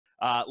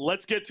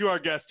Let's get to our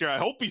guest here. I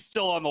hope he's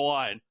still on the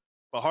line.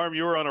 But Harm,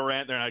 you were on a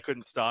rant there and I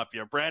couldn't stop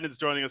you. Brandon's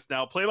joining us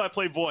now,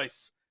 play-by-play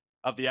voice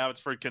of the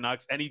Abbotsford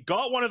Canucks, and he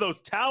got one of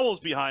those towels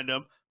behind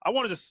him. I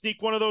wanted to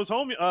sneak one of those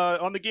home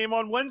on the game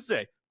on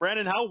Wednesday.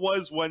 Brandon, how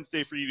was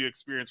Wednesday for you to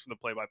experience from the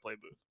play-by-play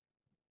booth?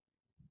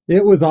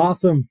 It was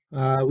awesome.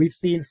 We've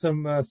seen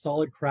some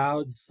solid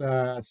crowds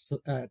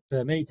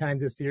many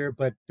times this year,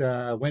 but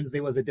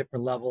Wednesday was a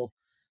different level.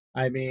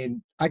 I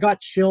mean, I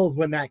got chills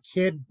when that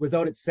kid was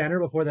out at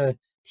center before the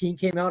team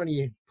came out and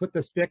he put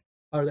the stick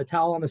or the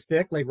towel on the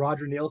stick like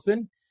Roger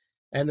Nielsen,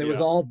 and it was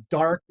all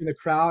dark in the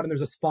crowd and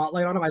there's a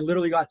spotlight on him. I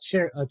literally got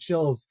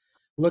chills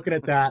looking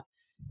at that,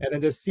 and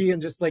then just seeing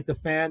just like the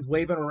fans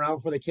waving around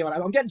before they came out.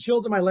 I'm getting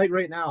chills in my leg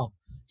right now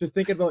just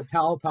thinking about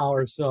towel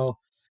power. So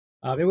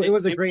it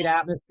was a great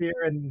atmosphere,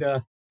 and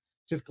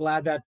just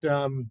glad that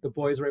the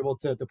boys were able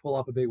to pull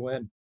off a big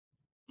win.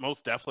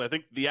 Most definitely. I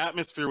think the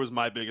atmosphere was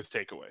my biggest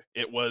takeaway.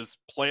 It was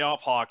playoff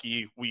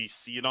hockey. We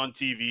see it on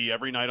TV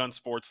every night on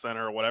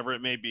SportsCenter or whatever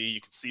it may be. You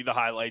can see the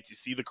highlights. You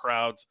see the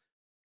crowds.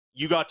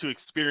 You got to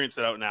experience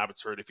it out in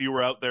Abbotsford. If you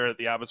were out there at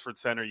the Abbotsford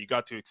Centre, you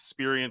got to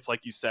experience,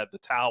 like you said, the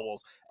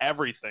towels,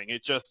 everything.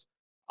 It just,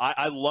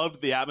 I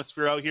loved the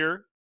atmosphere out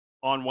here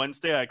on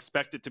Wednesday. I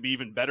expect it to be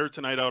even better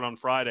tonight out on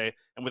Friday.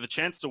 And with a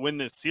chance to win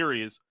this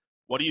series,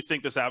 what do you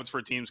think this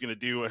Abbotsford team is going to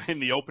do in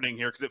the opening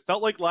here? Because it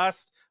felt like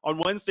on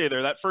Wednesday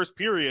there, that first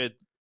period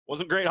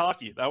wasn't great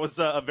hockey. That was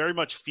a very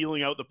much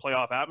feeling out the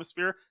playoff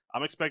atmosphere.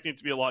 I'm expecting it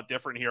to be a lot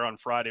different here on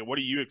Friday. What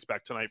do you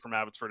expect tonight from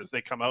Abbotsford as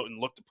they come out and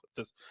look to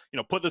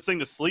put this thing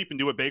to sleep and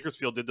do what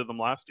Bakersfield did to them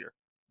last year?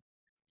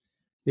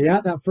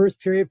 Yeah, that first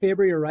period,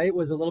 Faber, you're right,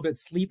 was a little bit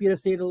sleepy to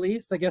say the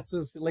least. I guess it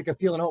was like a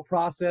feeling out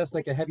process,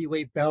 like a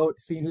heavyweight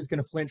bout, seeing who's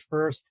going to flinch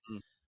first.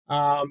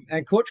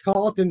 And Coach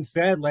Colleton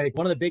said, like,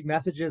 one of the big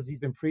messages he's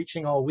been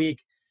preaching all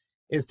week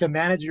is to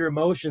manage your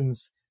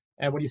emotions.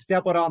 And when you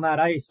step out on that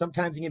ice,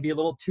 sometimes you can be a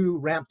little too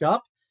ramped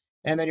up,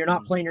 and then you're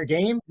not playing your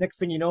game. Next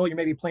thing you know, you're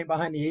maybe playing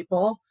behind the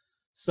 8-ball.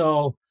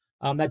 So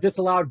that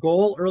disallowed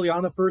goal early on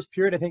in the first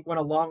period, I think, went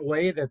a long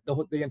way, that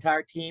the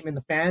entire team and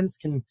the fans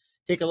can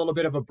take a little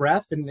bit of a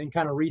breath and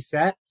kind of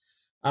reset.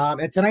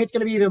 And tonight's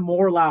going to be even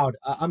more loud.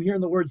 I'm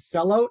hearing the word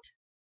sellout.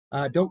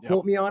 Don't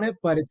quote me on it,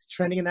 but it's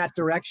trending in that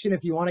direction.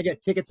 If you want to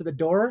get tickets to the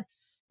door,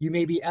 you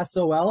may be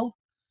SOL.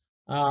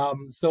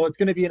 So it's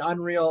going to be an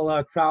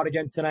unreal crowd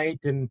again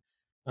tonight, and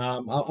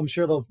I'm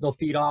sure they'll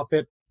feed off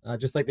it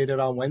just like they did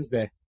on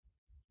Wednesday.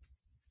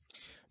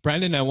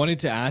 Brandon, I wanted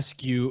to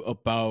ask you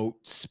about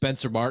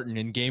Spencer Martin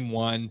in game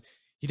one.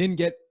 He didn't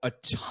get a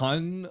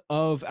ton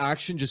of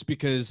action just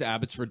because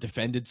Abbotsford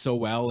defended so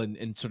well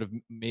and sort of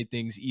made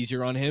things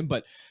easier on him,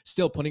 but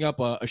still putting up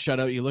a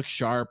shutout. He looked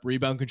sharp.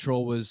 Rebound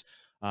control was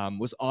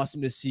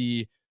awesome to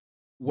see.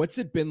 What's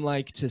it been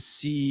like to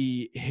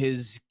see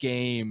his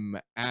game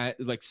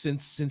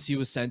since he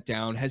was sent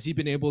down? Has he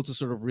been able to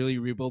sort of really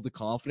rebuild the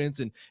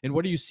confidence, and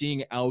what are you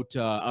seeing out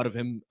of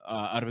him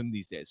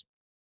these days?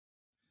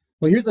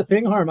 Well, here's the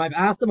thing, Harm. I've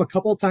asked him a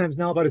couple of times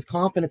now about his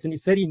confidence, and he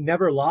said he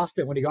never lost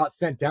it when he got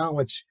sent down,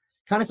 which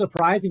kind of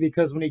surprised me,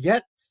 because when you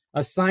get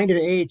assigned to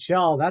the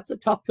AHL, that's a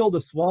tough pill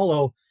to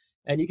swallow,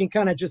 and you can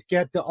kind of just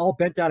get all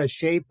bent out of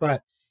shape.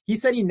 But he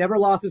said he never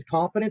lost his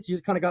confidence. He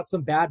just kind of got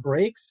some bad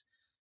breaks.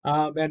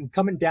 And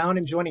coming down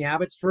and joining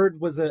Abbotsford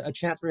was a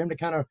chance for him to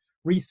kind of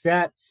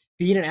reset,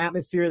 be in an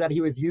atmosphere that he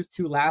was used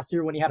to last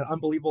year when he had an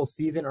unbelievable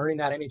season, earning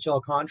that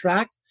NHL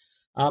contract.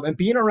 And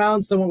being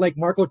around someone like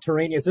Marco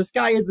Terranius, this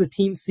guy is the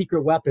team's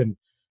secret weapon,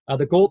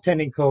 the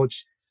goaltending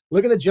coach.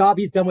 Look at the job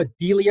he's done with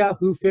Delia,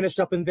 who finished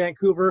up in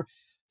Vancouver.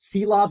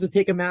 Seelovs has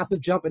taken a massive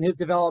jump in his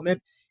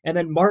development. And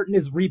then Martin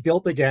is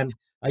rebuilt again.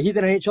 He's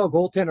an NHL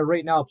goaltender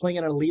right now, playing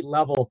at an elite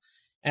level.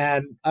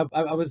 And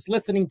I was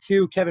listening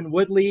to Kevin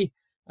Woodley,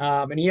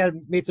 and he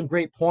had made some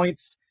great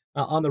points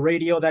on the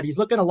radio that he's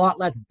looking a lot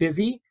less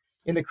busy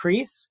in the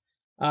crease,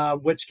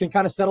 which can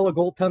kind of settle a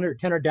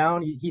goaltender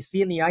down. He's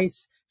seeing the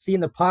ice, seeing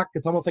the puck.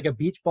 It's almost like a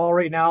beach ball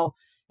right now.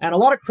 And a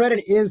lot of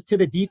credit is to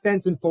the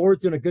defense and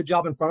forwards doing a good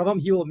job in front of him.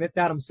 He will admit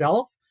that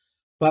himself.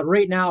 But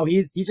right now,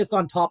 he's just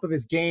on top of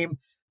his game.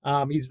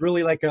 He's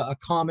really like a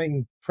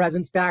calming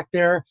presence back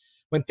there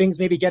when things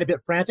maybe get a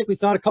bit frantic. We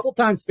saw it a couple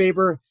times,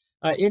 Faber.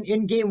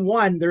 In game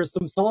one, there's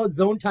some solid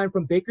zone time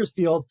from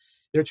Bakersfield.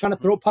 They're trying to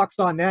throw pucks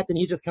on net, and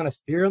he just kind of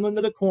steering them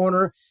to the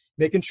corner,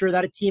 making sure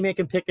that a teammate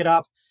can pick it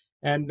up.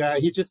 And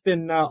he's just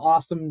been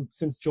awesome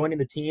since joining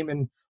the team,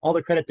 and all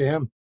the credit to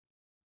him.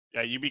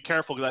 Yeah, you be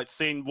careful, because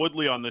saying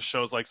Woodley on this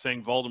show is like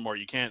saying Voldemort.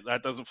 You can't,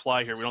 that doesn't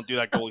fly here. We don't do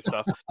that goalie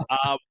stuff.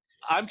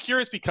 I'm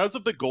curious, because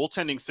of the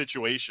goaltending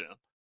situation,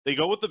 they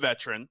go with the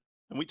veteran,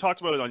 and we talked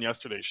about it on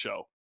yesterday's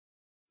show.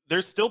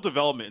 There's still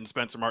development in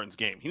Spencer Martin's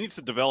game. He needs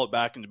to develop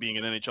back into being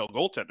an NHL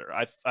goaltender.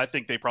 I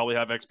think they probably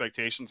have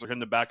expectations for him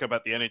to back up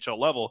at the NHL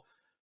level.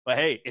 But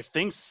hey, if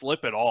things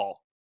slip at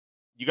all,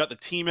 you got the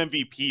team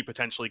MVP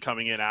potentially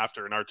coming in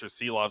after, and Artur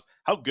Seelovs.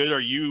 How good are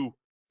you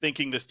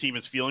thinking this team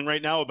is feeling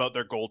right now about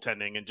their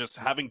goaltending, and just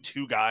having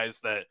two guys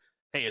that,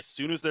 hey, as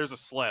soon as there's a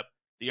slip,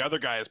 the other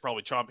guy is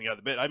probably chomping at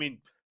the bit? I mean,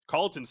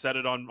 Colleton said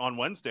it on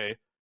Wednesday.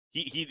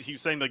 He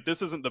was saying like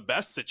this isn't the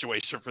best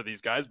situation for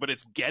these guys, but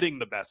it's getting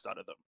the best out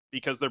of them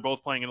because they're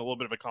both playing in a little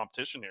bit of a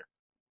competition here.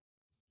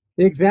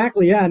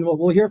 Exactly, yeah, and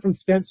we'll hear from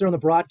Spencer on the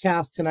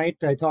broadcast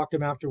tonight. I talked to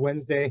him after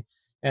Wednesday,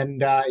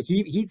 and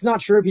he's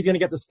not sure if he's going to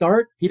get the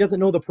start. He doesn't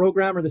know the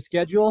program or the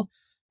schedule.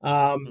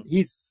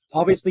 He's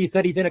obviously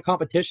said he's in a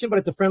competition, but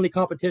it's a friendly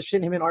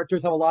competition. Him and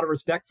Arturs have a lot of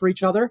respect for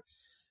each other.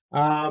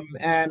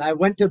 And I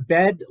went to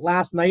bed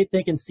last night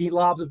thinking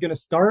Seelovs was going to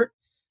start,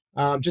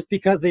 just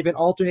because they've been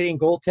alternating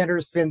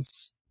goaltenders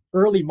since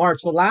early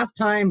March. The last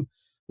time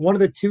one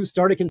of the two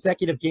started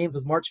consecutive games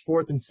was March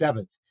 4th and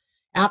 7th.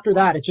 After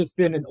that, it's just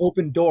been an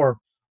open door,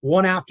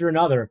 one after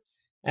another.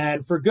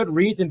 And for good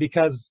reason,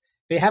 because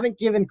they haven't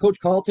given Coach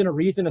Carlton a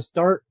reason to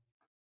start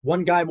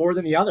one guy more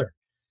than the other.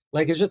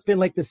 Like, it's just been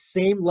like the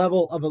same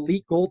level of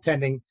elite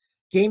goaltending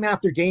game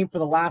after game for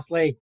the last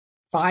like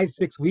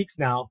 5-6 weeks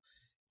now.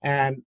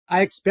 And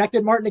I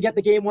expected Martin to get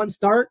the game one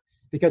start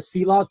because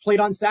Seelovs played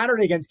on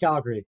Saturday against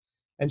Calgary.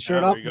 And sure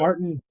enough,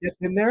 Martin gets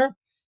in there,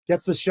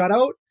 gets the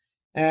shutout.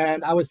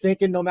 And I was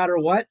thinking no matter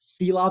what,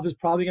 Seelovs is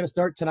probably going to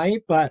start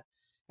tonight. But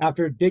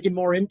after digging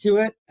more into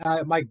it,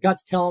 my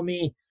gut's telling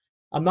me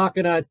I'm not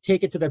going to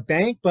take it to the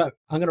bank, but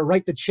I'm going to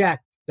write the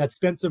check that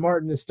Spencer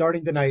Martin is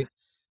starting tonight,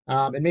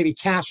 and maybe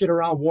cash it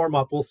around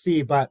warm-up. We'll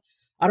see. But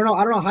I don't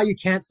know how you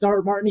can't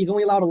start Martin. He's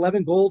only allowed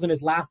 11 goals in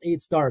his last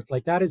 8 starts.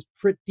 Like, that is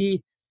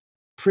pretty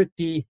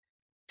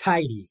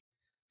tidy.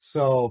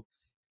 So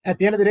at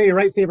the end of the day, you're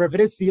right, Faber. If it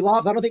is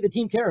Seelovs, I don't think the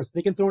team cares.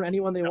 They can throw in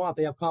anyone they want.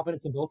 They have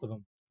confidence in both of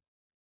them.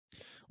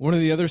 One of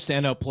the other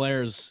standout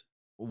players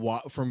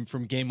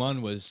from game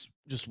one was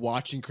just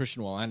watching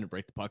Christian Wolanin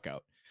break the puck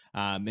out,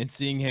 and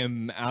seeing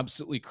him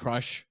absolutely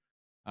crush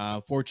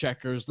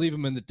forecheckers, leave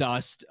him in the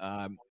dust.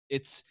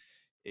 It's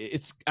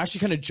actually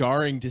kind of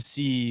jarring to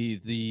see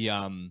the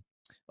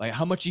like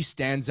how much he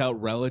stands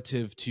out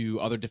relative to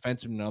other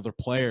defensemen and other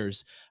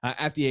players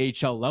at the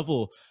AHL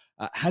level.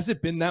 Has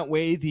it been that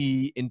way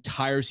the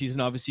entire season?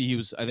 Obviously, he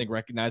was, I think,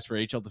 recognized for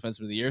AHL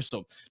Defenseman of the Year,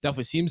 so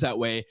definitely seems that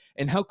way.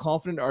 And how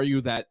confident are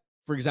you that,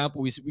 for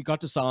example, we got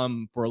to saw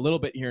him for a little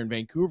bit here in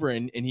Vancouver,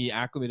 and he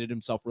acclimated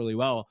himself really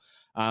well.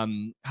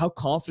 How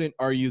confident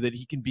are you that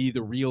he can be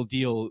the real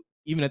deal,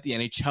 even at the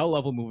NHL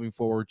level moving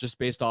forward, just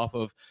based off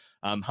of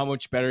how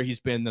much better he's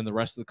been than the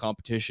rest of the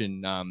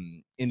competition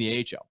in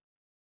the AHL?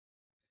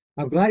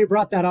 I'm glad you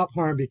brought that up,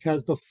 Harm,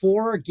 because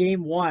before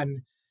game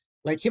one,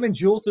 like, him and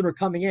Juleson were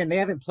coming in. They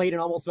haven't played in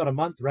almost about a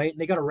month, right? And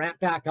they got to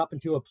ramp back up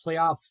into a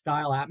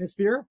playoff-style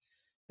atmosphere.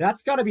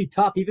 That's got to be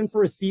tough, even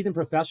for a seasoned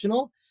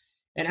professional.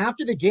 And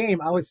after the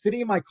game, I was sitting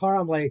in my car.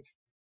 I'm like,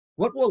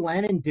 what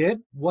Wolanin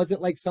did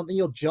wasn't like something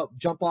you'll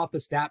jump off the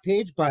stat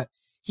page, but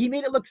he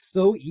made it look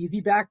so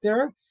easy back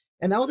there.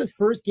 And that was his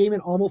first game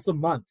in almost a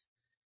month.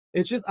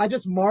 It's just, I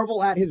just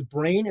marvel at his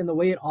brain and the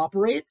way it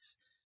operates,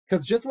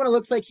 because just when it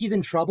looks like he's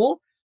in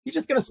trouble, he's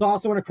just going to saw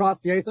someone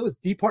across the ice. That was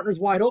D partner's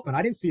wide open.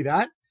 I didn't see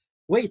that.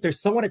 Wait,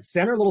 there's someone at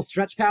center, a little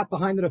stretch pass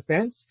behind the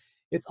defense.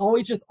 It's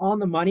always just on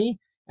the money,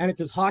 and it's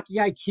his hockey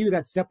IQ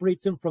that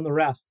separates him from the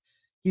rest.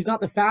 He's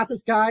not the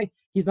fastest guy.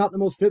 He's not the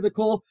most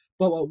physical,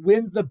 but what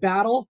wins the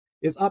battle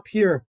is up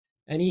here,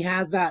 and he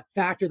has that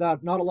factor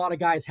that not a lot of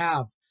guys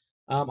have.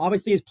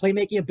 Obviously, his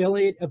playmaking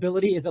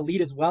ability is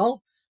elite as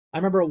well. I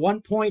remember at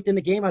one point in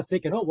the game, I was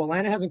thinking, oh,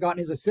 Wolanin hasn't gotten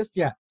his assist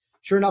yet.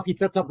 Sure enough, he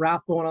sets up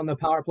Rathbone on the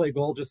power play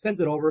goal, just sends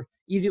it over.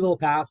 Easy little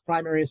pass,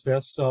 primary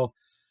assist. So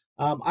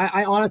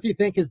I honestly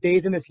think his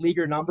days in this league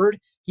are numbered.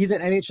 He's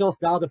an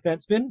NHL-style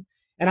defenseman,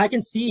 and I can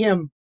see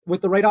him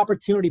with the right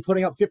opportunity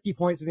putting up 50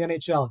 points in the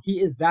NHL. He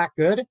is that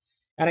good,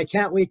 and I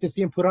can't wait to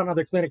see him put on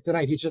another clinic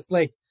tonight. He's just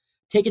like,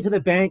 take it to the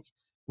bank,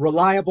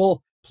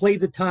 reliable,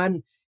 plays a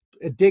ton,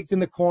 digs in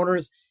the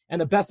corners,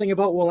 and the best thing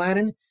about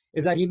Wolanin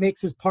is that he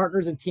makes his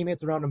partners and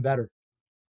teammates around him better.